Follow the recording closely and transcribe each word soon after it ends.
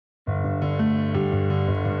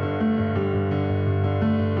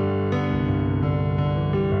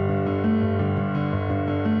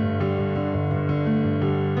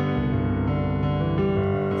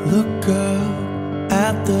look up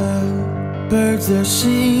at the birds, they're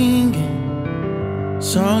singing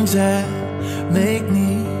songs that make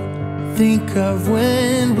me think of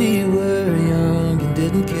when we were young and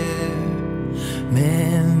didn't care.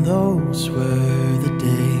 Man, those were the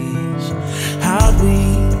days. How'd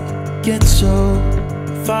we get so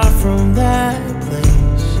far from that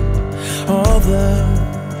place? All the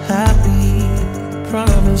happy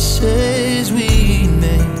promises we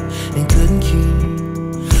made and couldn't keep.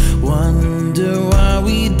 Wonder why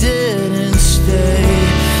we didn't stay.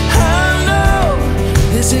 I know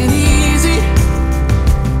this ain't easy,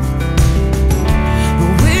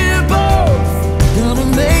 but we're both gonna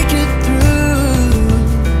make it through.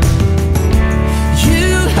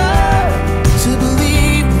 You have to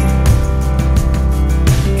believe me,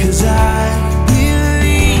 'cause I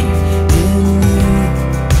believe in you.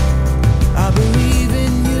 I believe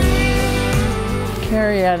in you.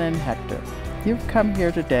 Carrie and Hector, you've come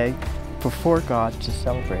here today before God to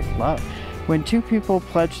celebrate love. When two people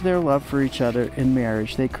pledge their love for each other in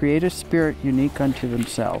marriage, they create a spirit unique unto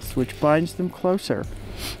themselves, which binds them closer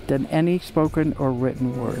than any spoken or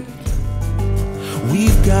written word.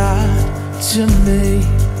 We've got to make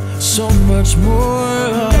so much more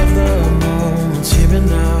of the moments here and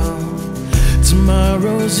now.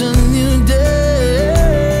 Tomorrow's a new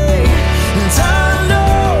day, and I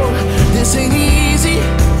know this ain't easy,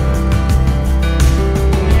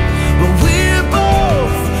 but we're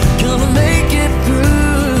both gonna make it through.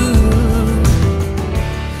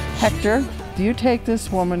 Hector, do you take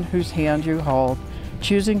this woman whose hand you hold,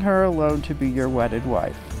 choosing her alone to be your wedded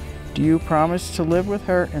wife? Do you promise to live with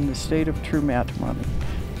her in the state of true matrimony?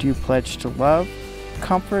 Do you pledge to love,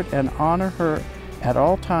 comfort, and honor her at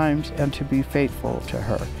all times and to be faithful to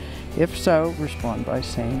her? If so, respond by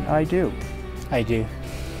saying, I do. I do.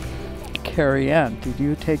 Carrie Ann, do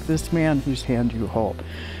you take this man whose hand you hold,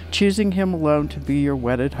 choosing him alone to be your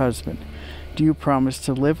wedded husband? Do you promise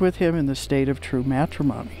to live with him in the state of true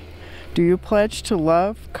matrimony? Do you pledge to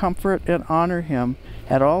love, comfort, and honor him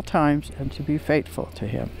at all times and to be faithful to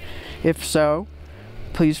him? If so,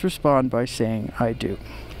 please respond by saying, I do.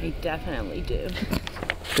 I definitely do.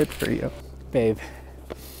 Good for you. Babe,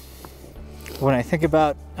 when I think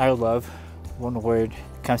about our love, one word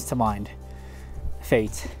comes to mind: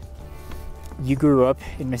 fate. You grew up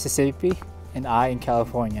in Mississippi and I in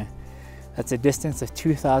California. That's a distance of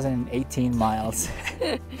 2,018 miles.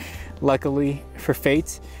 Luckily for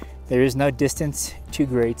fate, there is no distance too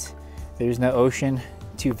great, there is no ocean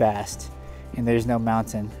too vast, and there is no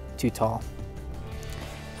mountain too tall.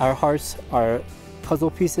 Our hearts are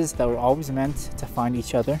puzzle pieces that were always meant to find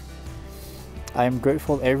each other. I am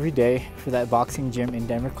grateful every day for that boxing gym in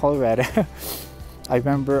Denver, Colorado. I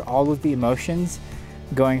remember all of the emotions,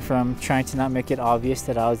 going from trying to not make it obvious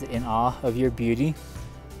that I was in awe of your beauty,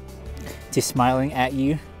 to smiling at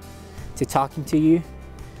you, to talking to you,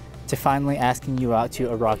 to finally asking you out to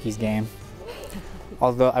a Rockies game.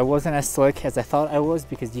 Although I wasn't as slick as I thought I was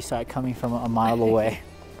because you saw it coming from a mile away.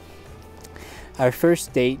 Our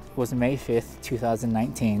first date was May 5th,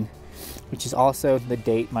 2019, which is also the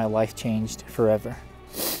date my life changed forever.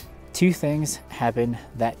 Two things happened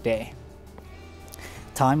that day.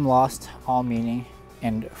 Time lost all meaning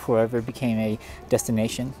and forever became a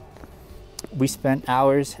destination. We spent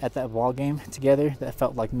hours at that ball game together that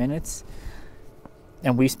felt like minutes,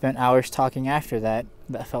 and we spent hours talking after that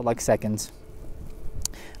felt like seconds.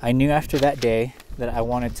 I knew after that day that I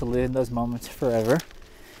wanted to live in those moments forever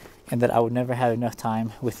and that I would never have enough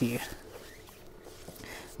time with you.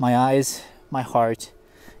 My eyes, my heart,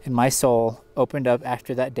 and my soul opened up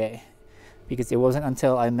after that day because it wasn't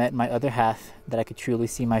until I met my other half that I could truly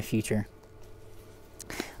see my future.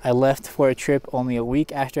 I left for a trip only a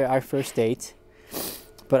week after our first date,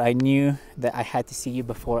 but I knew that I had to see you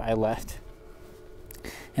before I left.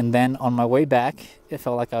 And then on my way back, it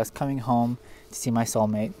felt like I was coming home to see my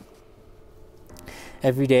soulmate.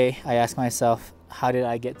 Every day I ask myself, how did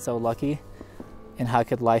I get so lucky? And how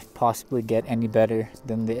could life possibly get any better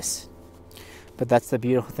than this? But that's the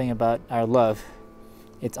beautiful thing about our love.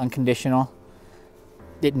 It's unconditional,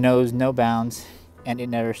 it knows no bounds, and it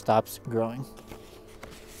never stops growing.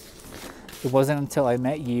 It wasn't until I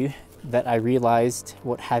met you that I realized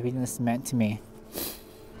what happiness meant to me,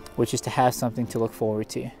 which is to have something to look forward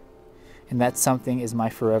to. And that something is my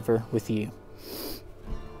forever with you.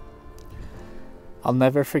 I'll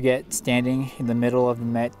never forget standing in the middle of the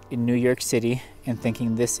Met in New York City and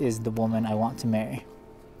thinking this is the woman I want to marry.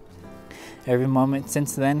 Every moment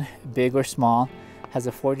since then, big or small, has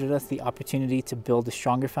afforded us the opportunity to build a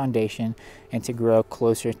stronger foundation and to grow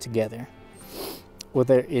closer together.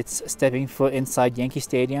 Whether it's stepping foot inside Yankee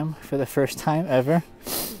Stadium for the first time ever,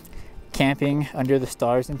 camping under the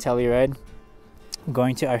stars in Telluride,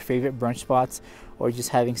 going to our favorite brunch spots, or just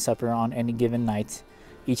having supper on any given night.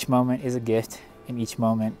 Each moment is a gift, and each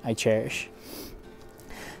moment I cherish.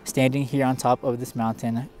 Standing here on top of this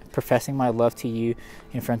mountain, professing my love to you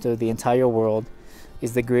in front of the entire world,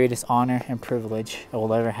 is the greatest honor and privilege I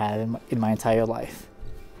will ever have in my entire life.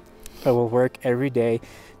 I will work every day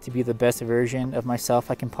to be the best version of myself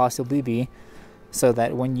I can possibly be, so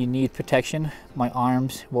that when you need protection, my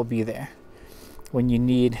arms will be there. When you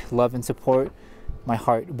need love and support, my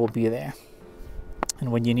heart will be there.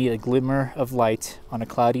 And when you need a glimmer of light on a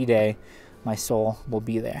cloudy day, my soul will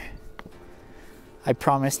be there. I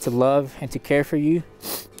promise to love and to care for you,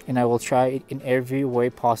 and I will try in every way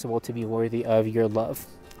possible to be worthy of your love.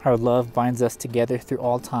 Our love binds us together through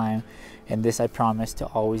all time, and this I promise to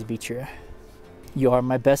always be true. You are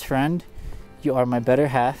my best friend. You are my better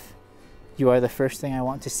half. You are the first thing I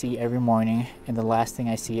want to see every morning, and the last thing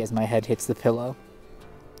I see as my head hits the pillow.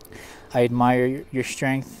 I admire your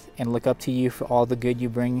strength and look up to you for all the good you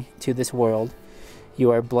bring to this world.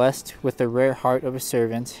 You are blessed with the rare heart of a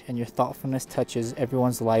servant, and your thoughtfulness touches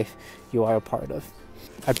everyone's life you are a part of.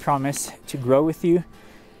 I promise to grow with you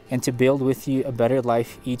and to build with you a better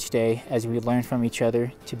life each day as we learn from each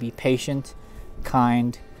other to be patient,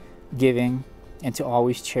 kind, giving, and to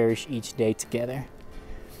always cherish each day together.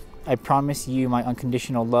 I promise you my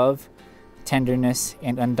unconditional love, tenderness,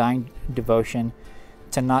 and undying devotion,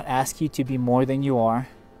 to not ask you to be more than you are,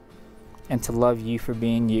 and to love you for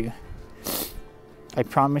being you. I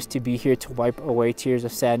promise to be here to wipe away tears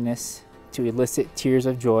of sadness, to elicit tears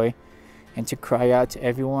of joy, and to cry out to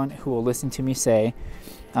everyone who will listen to me say,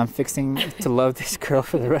 I'm fixing to love this girl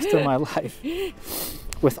for the rest of my life.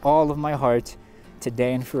 With all of my heart,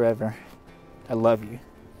 today and forever, I love you.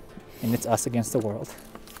 And it's us against the world.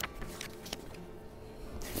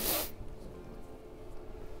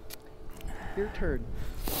 Your turn.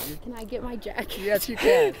 Can I get my jacket? Yes, you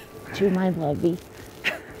can. To my lovey.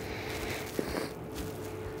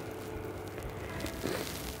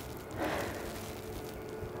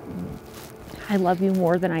 I love you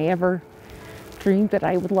more than I ever dreamed that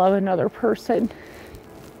I would love another person.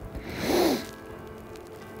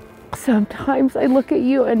 Sometimes I look at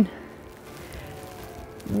you and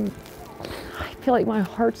I feel like my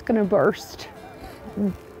heart's gonna burst.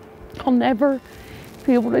 I'll never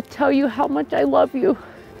be able to tell you how much I love you.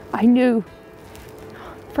 I knew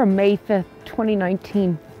from May 5th,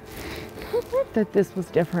 2019 that this was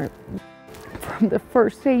different. From the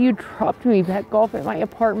first day you dropped me back off at my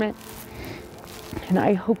apartment, and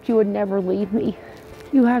I hoped you would never leave me.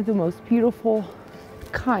 You have the most beautiful,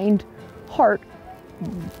 kind heart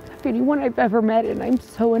of anyone I've ever met, and I'm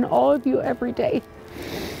so in awe of you every day.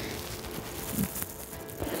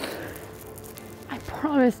 I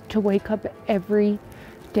promise to wake up every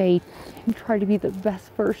day and try to be the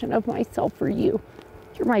best version of myself for you.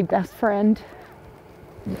 You're my best friend.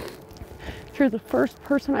 You're the first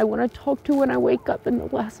person I want to talk to when I wake up and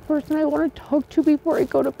the last person I want to talk to before I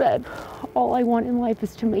go to bed. All I want in life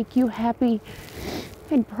is to make you happy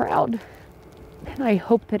and proud. And I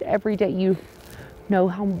hope that every day you know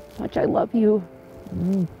how much I love you,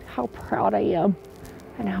 how proud I am,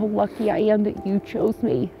 and how lucky I am that you chose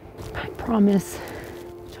me. I promise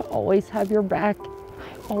to always have your back.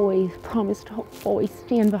 I always promise to always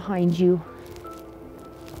stand behind you,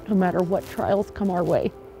 no matter what trials come our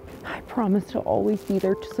way. I promise to always be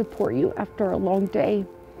there to support you after a long day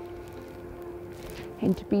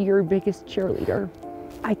and to be your biggest cheerleader.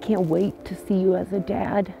 I can't wait to see you as a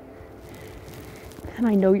dad, and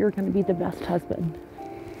I know you're going to be the best husband.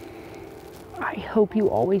 I hope you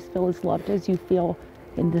always feel as loved as you feel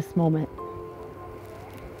in this moment.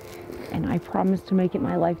 And I promise to make it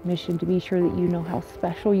my life mission to be sure that you know how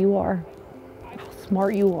special you are, how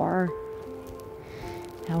smart you are,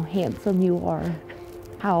 how handsome you are,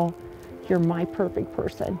 how you're my perfect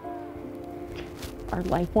person. Our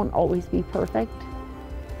life won't always be perfect,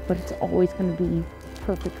 but it's always going to be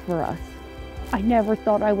perfect for us. I never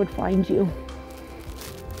thought I would find you.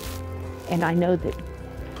 And I know that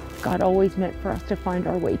God always meant for us to find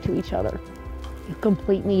our way to each other. You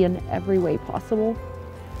complete me in every way possible,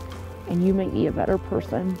 and you make me a better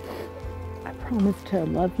person. I promise to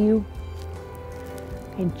love you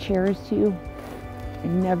and cherish you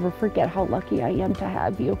and never forget how lucky I am to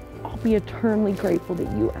have you. I'll be eternally grateful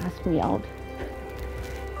that you asked me out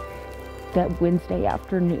that Wednesday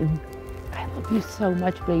afternoon. I love you so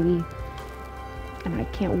much, baby, and I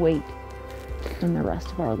can't wait to spend the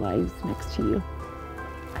rest of our lives next to you.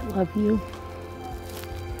 I love you.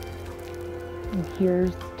 And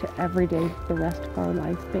here's to every day, the rest of our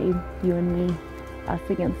lives, babe. You and me, us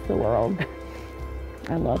against the world.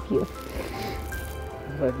 I love you.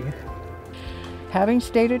 I love you. Having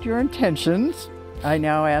stated your intentions, I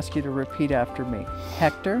now ask you to repeat after me.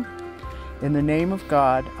 Hector, in the name of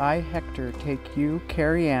God, I, Hector, take you,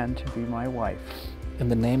 Carrie Ann, to be my wife. In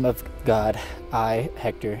the name of God, I,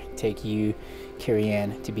 Hector, take you, Carrie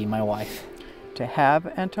Ann, to be my wife. To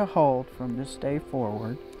have and to hold from this day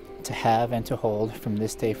forward. To have and to hold from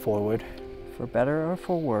this day forward. For better or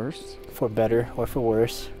for worse. For better or for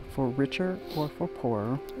worse. For richer or for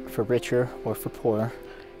poorer. For richer or for poorer.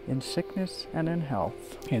 In sickness and in health.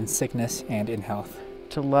 In sickness and in health.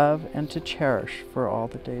 To love and to cherish for all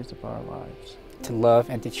the days of our lives. To love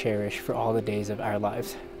and to cherish for all the days of our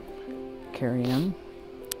lives. Carrie Ann,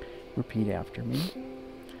 repeat after me.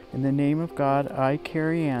 In the name of God, I,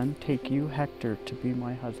 Carrie Ann, take you, Hector, to be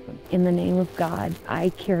my husband. In the name of God, I,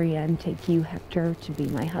 Carrie Ann, take you, Hector, to be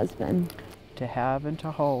my husband. To have and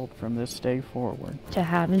to hold from this day forward. To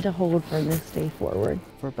have and to hold from this day forward.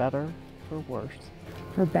 For better, for worse.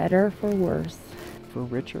 For better, for worse. For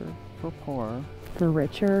richer, for poorer. For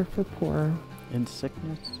richer, for poorer. In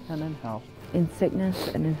sickness and in health. In sickness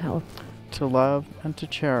and in health. To love and to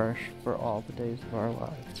cherish for all the days of our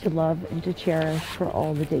lives. To love and to cherish for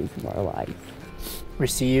all the days of our lives.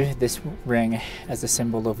 Receive this ring as a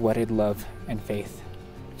symbol of wedded love and faith.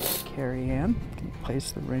 Carrie Ann, can you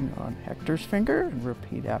place the ring on Hector's finger and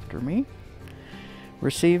repeat after me?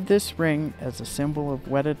 Receive this ring as a symbol of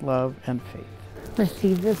wedded love and faith.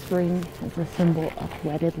 Receive this ring as a symbol of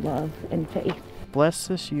wedded love and faith. Bless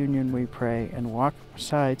this union, we pray, and walk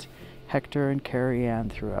beside Hector and Carrie Ann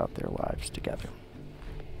throughout their lives together.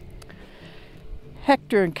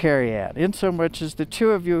 Hector and Carrie Ann, insomuch as the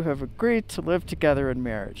two of you have agreed to live together in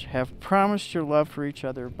marriage, have promised your love for each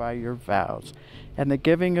other by your vows, and the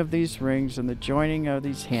giving of these rings and the joining of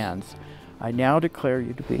these hands, I now declare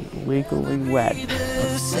you to be legally wed.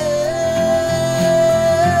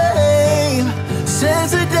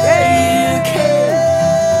 Since the day you came,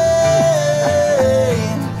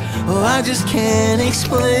 oh, I just can't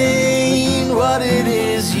explain what it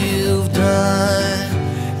is you've done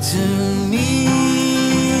to me.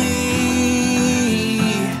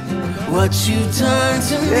 What you've done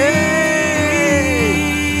to me.